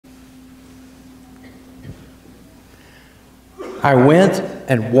I went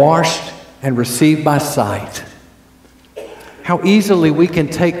and washed and received my sight. How easily we can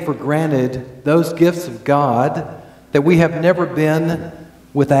take for granted those gifts of God that we have never been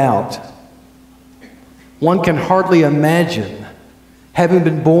without. One can hardly imagine having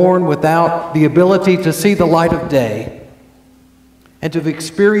been born without the ability to see the light of day and to have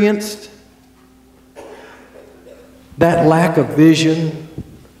experienced that lack of vision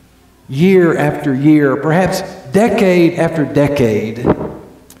year after year, perhaps decade after decade.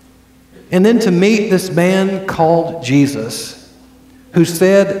 And then to meet this man called Jesus, who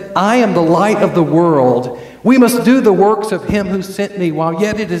said, I am the light of the world. We must do the works of him who sent me while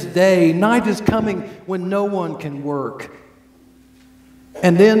yet it is day. Night is coming when no one can work.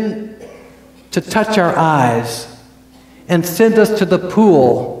 And then to touch our eyes and send us to the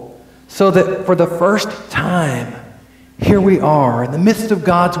pool so that for the first time, here we are in the midst of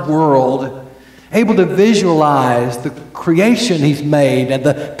God's world, able to visualize the creation he's made and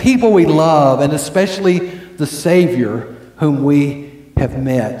the people we love, and especially the Savior whom we have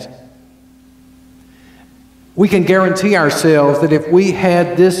met. We can guarantee ourselves that if we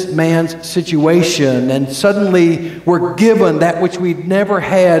had this man's situation and suddenly were given that which we'd never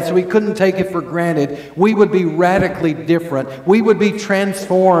had, so we couldn't take it for granted, we would be radically different. We would be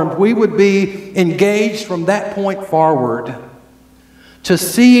transformed. We would be engaged from that point forward to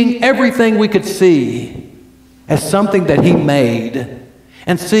seeing everything we could see as something that he made,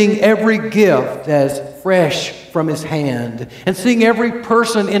 and seeing every gift as fresh from his hand, and seeing every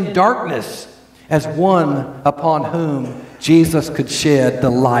person in darkness as one upon whom Jesus could shed the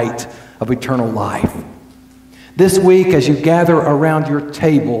light of eternal life. This week, as you gather around your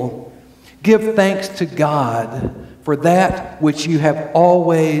table, give thanks to God for that which you have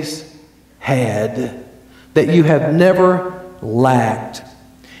always had, that you have never lacked,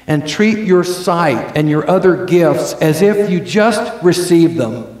 and treat your sight and your other gifts as if you just received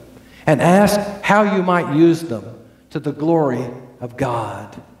them, and ask how you might use them to the glory of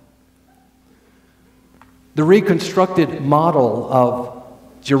God. The reconstructed model of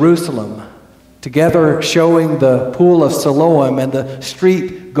Jerusalem, together showing the pool of Siloam and the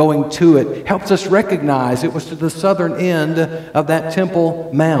street going to it, helps us recognize it was to the southern end of that Temple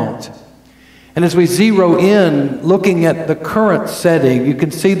Mount. And as we zero in, looking at the current setting, you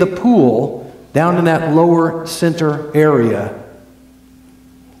can see the pool down in that lower center area.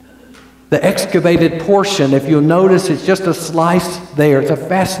 The excavated portion, if you'll notice, it's just a slice there. It's a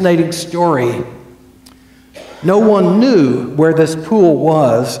fascinating story. No one knew where this pool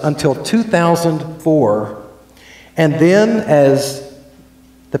was until 2004. And then as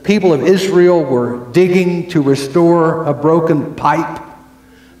the people of Israel were digging to restore a broken pipe,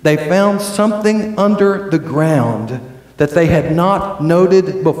 they found something under the ground that they had not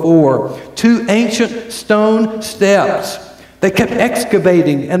noted before. 2 ancient stone steps. They kept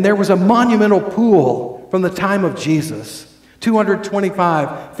excavating, and there was a monumental pool from the time of Jesus,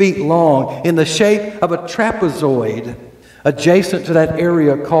 225 feet long, in the shape of a trapezoid, adjacent to that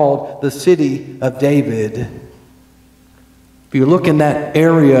area called the City of David. If you look in that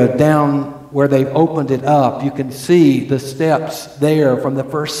area down where they've opened it up, you can see the steps there from the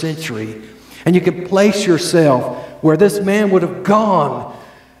first century. And you can place yourself where this man would have gone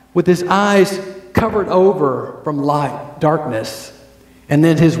with his eyes covered over from darkness. And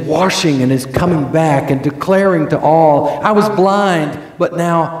then his washing and his coming back and declaring to all, I was blind, but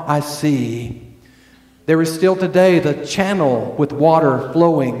now I see. There is still today the channel with water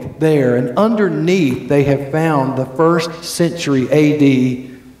flowing there. And underneath they have found the 1st century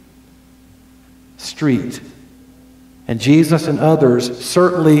A.D. street. And Jesus and others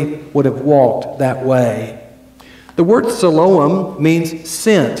certainly would have walked that way. The word Siloam means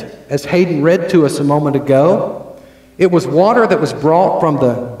sent, as Hayden read to us a moment ago. It was water that was brought from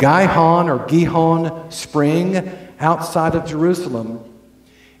the Gihon spring outside of Jerusalem.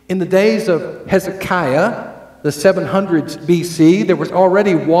 In the days of Hezekiah, the 700s BC, there was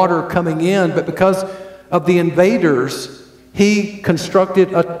already water coming in, but because of the invaders, he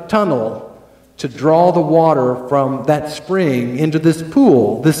constructed a tunnel to draw the water from that spring into this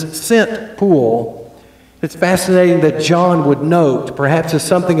pool, this sent pool. It's fascinating that John would note, perhaps as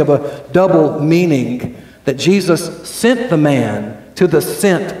something of a double meaning, that Jesus sent the man to the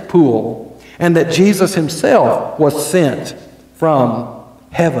sent pool, and that Jesus himself was sent from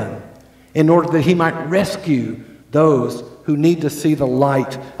heaven in order that he might rescue those who need to see the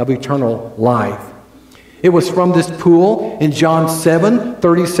light of eternal life. It was from this pool in John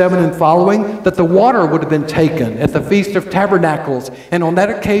 7:37 and following that the water would have been taken at the Feast of Tabernacles. And on that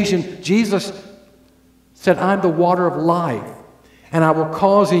occasion, Jesus said, I'm the water of life, and I will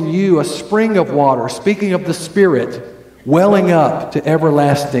cause in you a spring of water, speaking of the Spirit, welling up to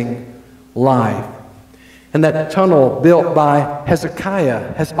everlasting life. And that tunnel built by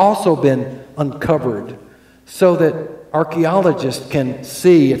Hezekiah has also been uncovered so that archaeologists can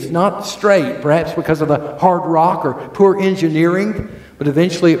see it's not straight, perhaps because of the hard rock or poor engineering, but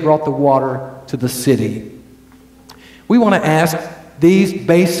eventually it brought the water to the city. We want to ask these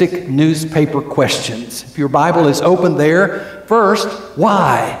basic newspaper questions. If your Bible is open there, first,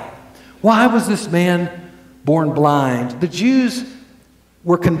 why? Why was this man born blind? The Jews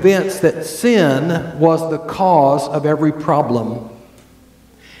were convinced that sin was the cause of every problem.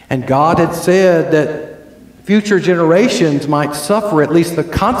 And God had said that future generations might suffer at least the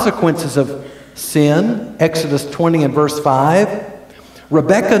consequences of sin, Exodus 20 and verse 5.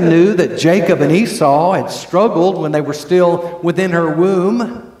 Rebekah knew that Jacob and Esau had struggled when they were still within her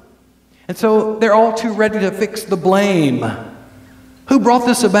womb. And so they're all too ready to fix the blame. Who brought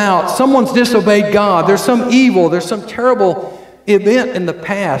this about? Someone's disobeyed God. There's some evil. There's some terrible event in the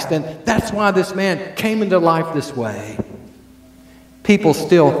past. And that's why this man came into life this way. People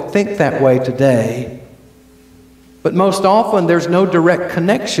still think that way today. But most often there's no direct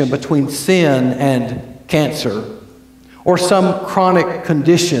connection between sin and cancer, or some chronic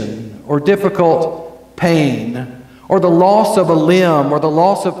condition, or difficult pain, or the loss of a limb, or the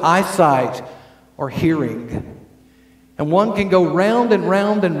loss of eyesight or hearing. And one can go round and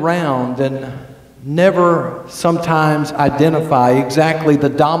round and round and never sometimes identify exactly the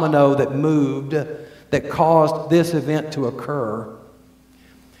domino that moved, that caused this event to occur.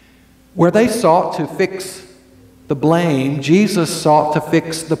 Where they sought to fix the blame, Jesus sought to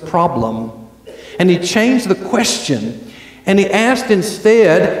fix the problem. And he changed the question. And he asked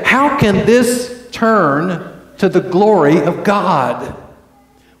instead, how can this turn to the glory of God?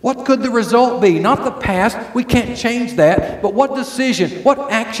 What could the result be? Not the past, we can't change that, but what decision,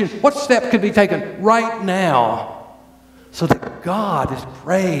 what action, what step could be taken right now so that God is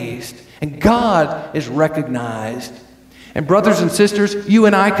praised and God is recognized? And brothers and sisters, you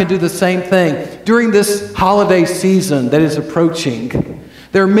and I can do the same thing. During this holiday season that is approaching,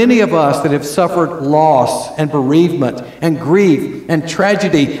 there are many of us that have suffered loss and bereavement and grief and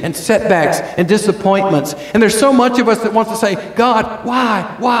tragedy and setbacks and disappointments. And there's so much of us that wants to say, God,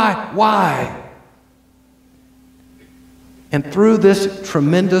 why? And through this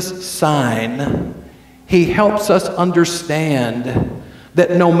tremendous sign, he helps us understand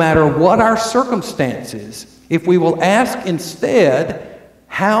that no matter what our circumstances, if we will ask instead,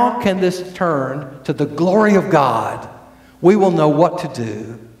 how can this turn to the glory of God? We will know what to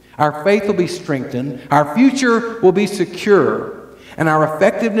do. Our faith will be strengthened. Our future will be secure. And our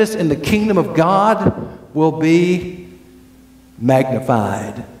effectiveness in the kingdom of God will be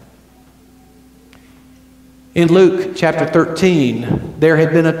magnified. In Luke chapter 13, there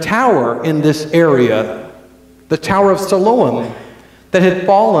had been a tower in this area, the Tower of Siloam, that had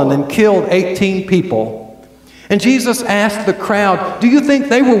fallen and killed 18 people. And Jesus asked the crowd, do you think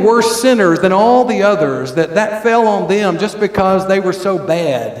they were worse sinners than all the others, that fell on them just because they were so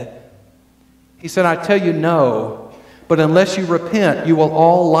bad? He said, I tell you no, but unless you repent, you will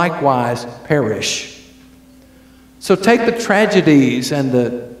all likewise perish. So take the tragedies and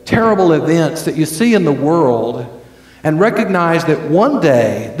the terrible events that you see in the world and recognize that one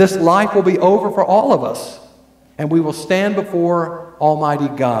day this life will be over for all of us, and we will stand before Almighty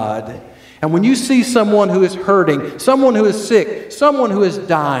God. And when you see someone who is hurting, someone who is sick, someone who is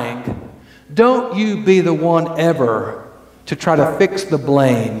dying, don't you be the one ever to try to fix the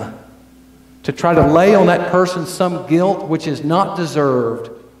blame, to try to lay on that person some guilt which is not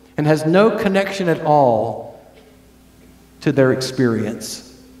deserved and has no connection at all to their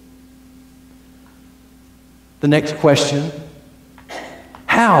experience. The next question,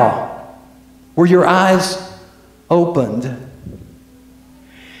 how were your eyes opened?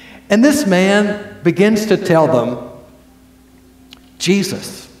 And this man begins to tell them,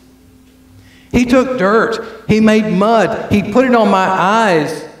 Jesus. He took dirt, he made mud, he put it on my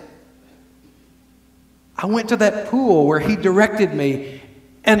eyes. I went to that pool where he directed me,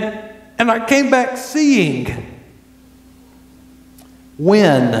 and I came back seeing.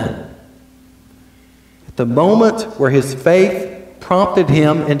 When? At the moment where his faith prompted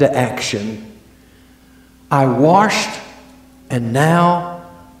him into action. I washed, and now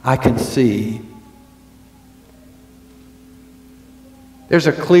I can see. There's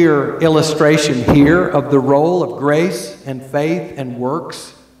a clear illustration here of the role of grace and faith and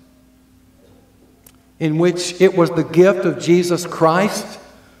works, in which it was the gift of Jesus Christ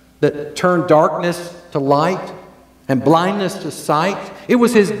that turned darkness to light and blindness to sight. It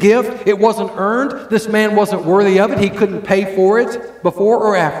was his gift. It wasn't earned. This man wasn't worthy of it. He couldn't pay for it before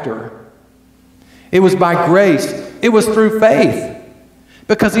or after. It was by grace It was through faith.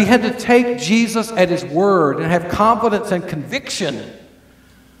 Because he had to take Jesus at his word and have confidence and conviction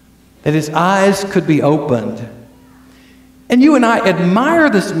that his eyes could be opened. And you and I admire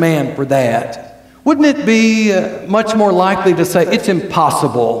this man for that. Wouldn't it be much more likely to say, it's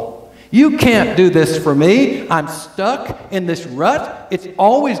impossible. You can't do this for me. I'm stuck in this rut. It's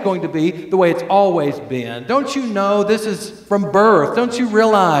always going to be the way it's always been. Don't you know this is from birth? Don't you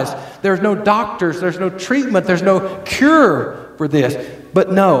realize there's no doctors, there's no treatment, there's no cure for this?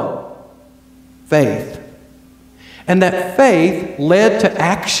 But no, faith. And that faith led to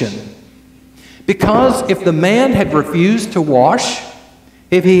action. Because if the man had refused to wash,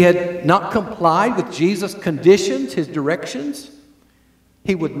 if he had not complied with Jesus' conditions, his directions,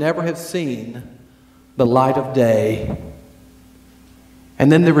 he would never have seen the light of day. And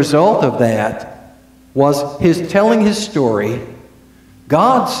then the result of that was his telling his story,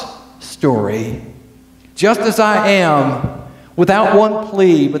 God's story, just as I am, without one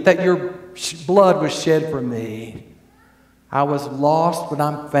plea, but that your blood was shed for me. I was lost, but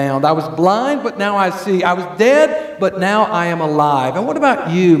I'm found. I was blind, but now I see. I was dead, but now I am alive. And what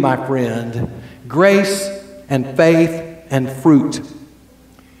about you, my friend? Grace and faith and fruit.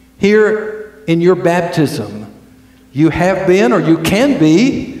 Here in your baptism, you have been, or you can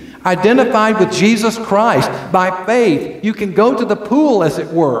be, identified with Jesus Christ. By faith, you can go to the pool, as it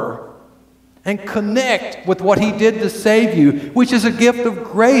were, and connect with what he did to save you, which is a gift of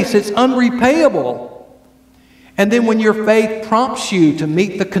grace. It's unrepayable. And then when your faith prompts you to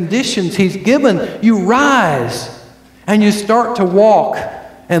meet the conditions he's given, you rise and you start to walk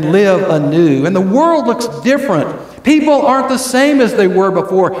and live anew. And the world looks different. People aren't the same as they were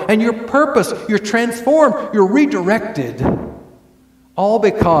before. And your purpose, you're transformed, you're redirected. All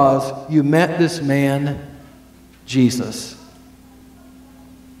because you met this man, Jesus.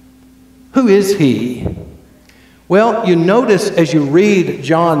 Who is he? Well, you notice as you read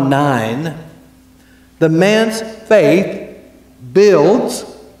John 9, the man's faith builds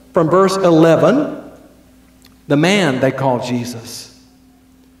from verse 11, the man they call Jesus,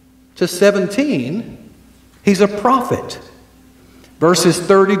 to 17, he's a prophet. Verses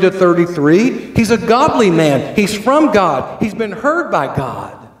 30 to 33, he's a godly man. He's from God. He's been heard by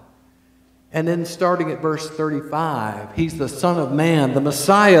God. And then starting at verse 35, he's the Son of Man, the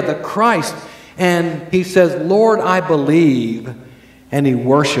Messiah, the Christ. And he says, Lord, I believe. And he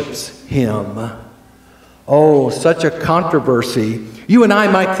worships him. Oh, such a controversy. You and I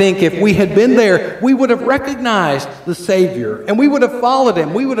might think if we had been there, we would have recognized the Savior. And we would have followed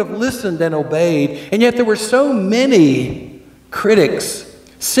him. We would have listened and obeyed. And yet there were so many critics,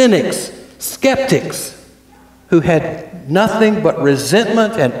 cynics, skeptics who had nothing but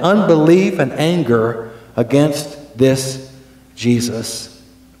resentment and unbelief and anger against this Jesus.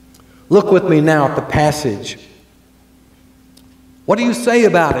 Look with me now at the passage. What do you say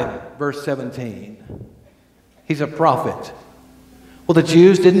about him? Verse 17. He's a prophet. Well, the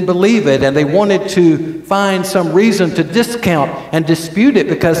Jews didn't believe it, and they wanted to find some reason to discount and dispute it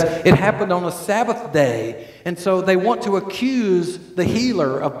because it happened on a Sabbath day. And so they want to accuse the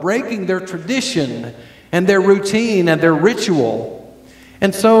healer of breaking their tradition and their routine and their ritual.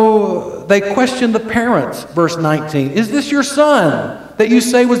 And so they question the parents, verse 19. Is this your son that you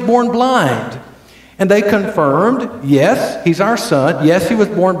say was born blind? And they confirmed, yes, he's our son. Yes, he was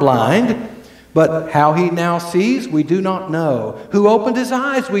born blind. But how he now sees, we do not know. Who opened his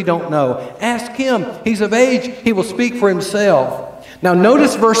eyes, we don't know. Ask him. He's of age. He will speak for himself. Now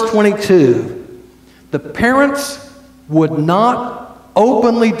notice verse 22. The parents would not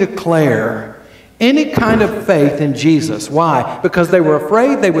openly declare any kind of faith in Jesus. Why? Because they were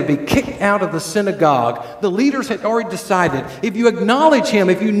afraid they would be kicked out of the synagogue. The leaders had already decided, if you acknowledge him,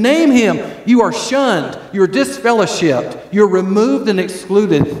 if you name him, you are shunned, you're disfellowshipped, you're removed and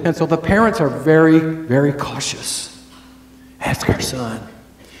excluded. And so the parents are very, very cautious. Ask our son.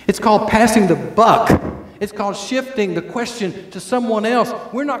 It's called passing the buck. It's called shifting the question to someone else.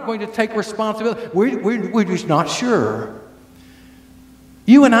 We're not going to take responsibility. We're just not sure.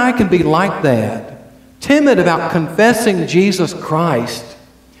 You and I can be like that, timid about confessing Jesus Christ,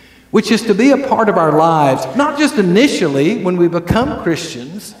 which is to be a part of our lives, not just initially when we become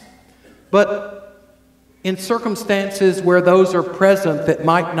Christians, but in circumstances where those are present that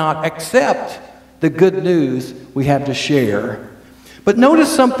might not accept the good news we have to share. But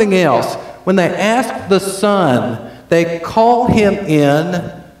notice something else. When they ask the Son, they call him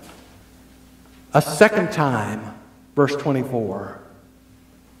in a second time, verse 24.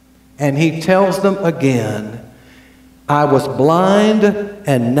 And he tells them again, I was blind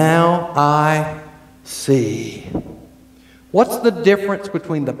and now I see. What's the difference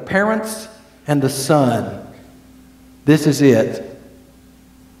between the parents and the son? This is it.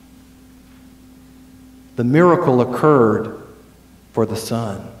 The miracle occurred for the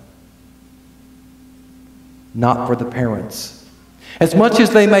son, not for the parents. As much as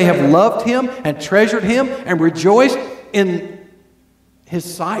they may have loved him and treasured him and rejoiced in his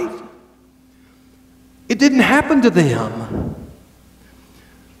sight, it didn't happen to them.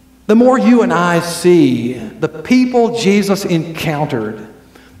 The more you and I see the people Jesus encountered,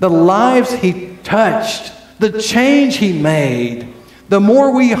 the lives he touched, the change he made, the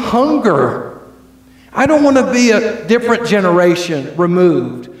more we hunger. I don't want to be a different generation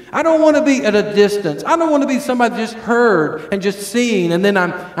removed. I don't want to be at a distance. I don't want to be somebody just heard and just seen, and then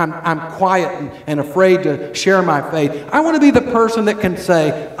I'm quiet and afraid to share my faith. I want to be the person that can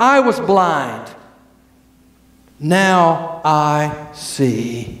say, I was blind. Now I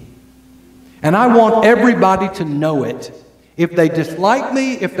see. And I want everybody to know it. If they dislike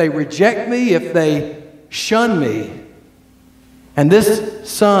me, if they reject me, if they shun me. And this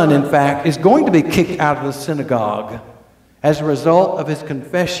son, in fact, is going to be kicked out of the synagogue as a result of his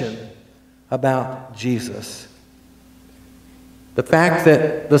confession about Jesus. The fact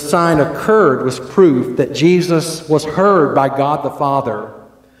that the sign occurred was proof that Jesus was heard by God the Father,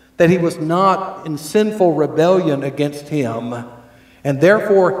 that he was not in sinful rebellion against him, and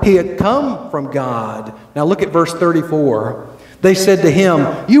therefore he had come from God. Now look at verse 34. They said to him,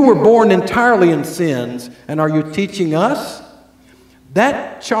 "You were born entirely in sins, and are you teaching us?"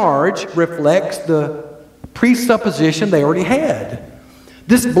 That charge reflects the presupposition they already had.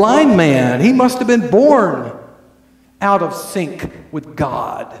 This blind man, he must have been born out of sync with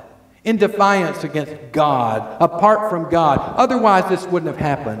God, in defiance against God, apart from God. Otherwise, this wouldn't have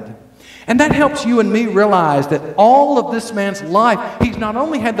happened. And that helps you and me realize that all of this man's life, he's not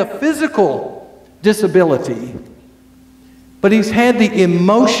only had the physical disability, but he's had the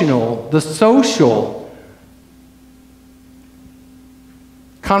emotional, the social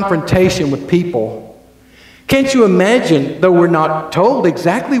confrontation with people. Can't you imagine, though we're not told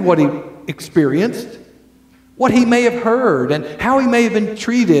exactly what he experienced, what he may have heard and how he may have been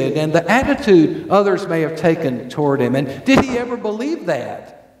treated and the attitude others may have taken toward him? And did he ever believe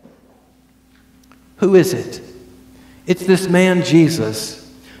that? Who is it? It's this man Jesus.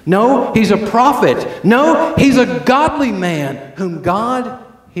 No, he's a prophet. No, he's a godly man whom God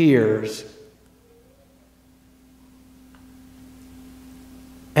hears.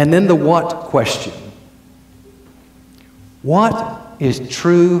 And then the what question. What is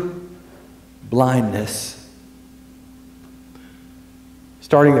true blindness?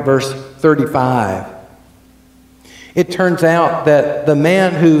 Starting at verse 35. It turns out that the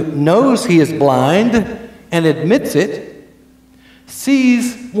man who knows he is blind and admits it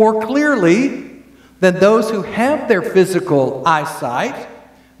sees more clearly than those who have their physical eyesight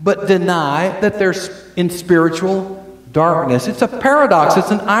but deny that they're in spiritual darkness. It's a paradox.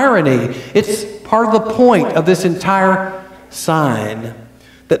 It's an irony. It's part of the point of this entire sign,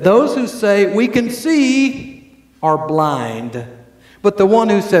 that those who say we can see are blind, but the one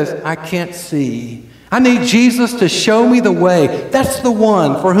who says I can't see, I need Jesus to show me the way, that's the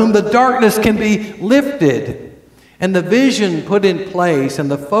one for whom the darkness can be lifted and the vision put in place and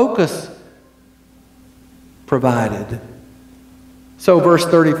the focus provided. So verse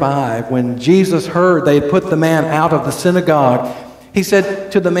 35, when Jesus heard they had put the man out of the synagogue, he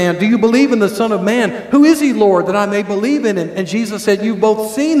said to the man, "Do you believe in the Son of Man? Who is he, Lord, that I may believe in him?" And Jesus said, "You've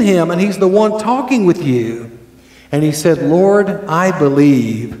both seen him, and he's the one talking with you." And he said, "Lord, I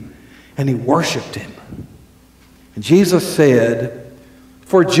believe." And he worshiped him. And Jesus said,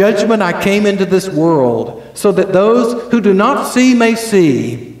 "For judgment I came into this world, so that those who do not see may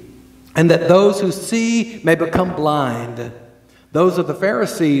see, and that those who see may become blind." Those of the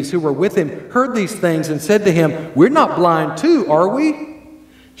Pharisees who were with him heard these things and said to him, "We're not blind too, are we?"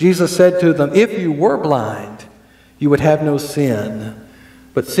 Jesus said to them, "If you were blind, you would have no sin.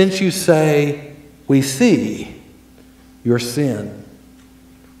 But since you say, 'We see,' your sin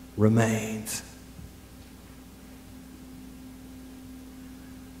remains."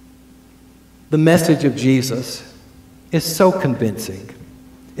 The message of Jesus is so convincing.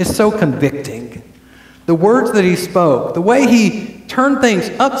 It's so convicting. The words that he spoke, the way he turned things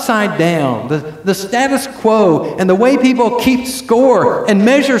upside down, the status quo, and the way people keep score and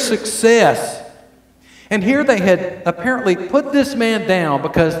measure success. And here they had apparently put this man down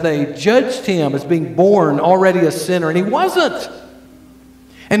because they judged him as being born already a sinner, and he wasn't.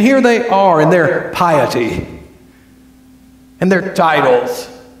 And here they are in their piety and their titles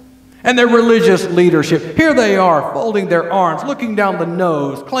and their religious leadership. Here they are folding their arms, looking down the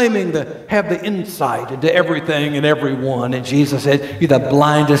nose, claiming to have the insight into everything and everyone. And Jesus said, "You're the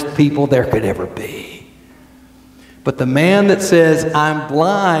blindest people there could ever be." But the man that says, I'm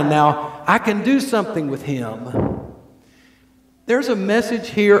blind, now I can do something with him. There's a message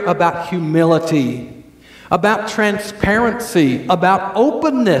here about humility, about transparency, about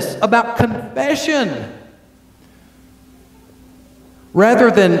openness, about confession.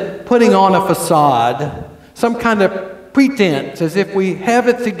 Rather than putting on a facade, some kind of pretense, as if we have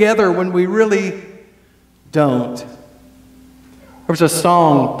it together when we really don't. There was a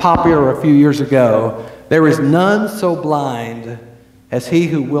song popular a few years ago, "There is none so blind as he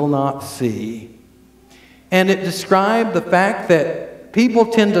who will not see." And it described the fact that people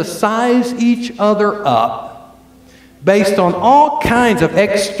tend to size each other up based on all kinds of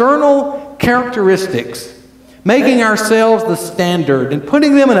external characteristics, making ourselves the standard and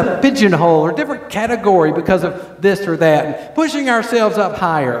putting them in a pigeonhole or different category because of this or that, and pushing ourselves up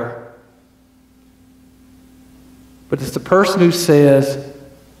higher. But it's the person who says,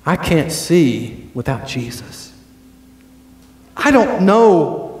 I can't see without Jesus. I don't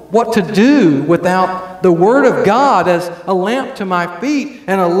know what to do without the Word of God as a lamp to my feet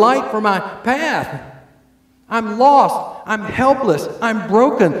and a light for my path. I'm lost. I'm helpless. I'm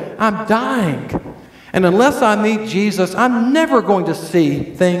broken. I'm dying. And unless I meet Jesus, I'm never going to see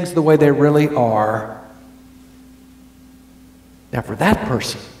things the way they really are. Now, for that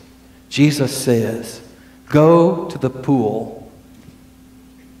person, Jesus says, go to the pool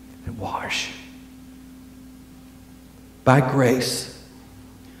and wash. By grace,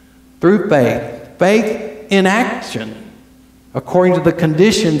 through faith, faith in action, according to the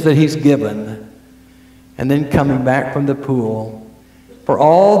conditions that He's given, and then coming back from the pool, for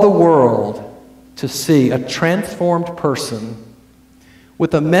all the world to see a transformed person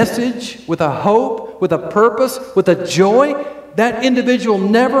with a message, with a hope, with a purpose, with a joy that individual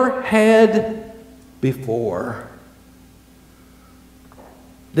never had before.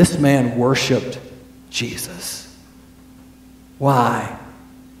 This man worshiped Jesus. Why?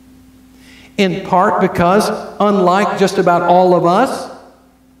 In part because, unlike just about all of us,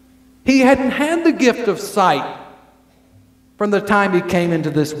 he hadn't had the gift of sight from the time he came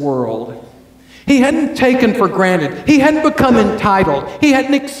into this world. He hadn't taken for granted. He hadn't become entitled. He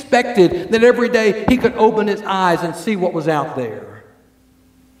hadn't expected that every day he could open his eyes and see what was out there.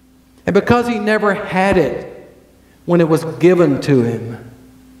 And because he never had it when it was given to him,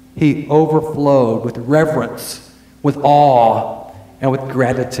 he overflowed with reverence, with awe, and with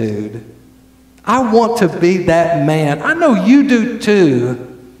gratitude. I want to be that man. I know you do too.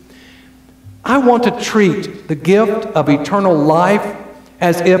 I want to treat the gift of eternal life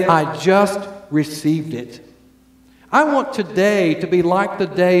as if I just received it. I want today to be like the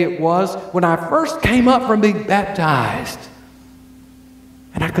day it was when I first came up from being baptized.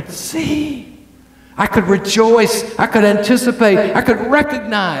 And I could see, I could rejoice, I could anticipate, I could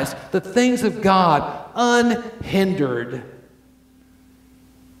recognize the things of God unhindered.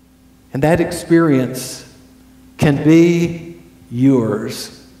 And that experience can be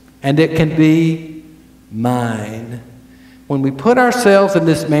yours, and it can be mine. When we put ourselves in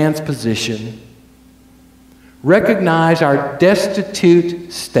this man's position, recognize our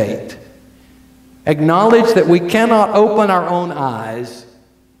destitute state, acknowledge that we cannot open our own eyes,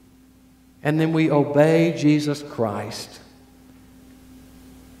 and then we obey Jesus Christ,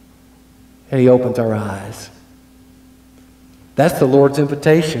 and He opens our eyes. That's the Lord's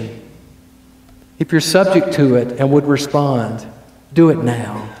invitation. If you're subject to it and would respond, do it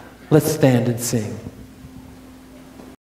now. Let's stand and sing.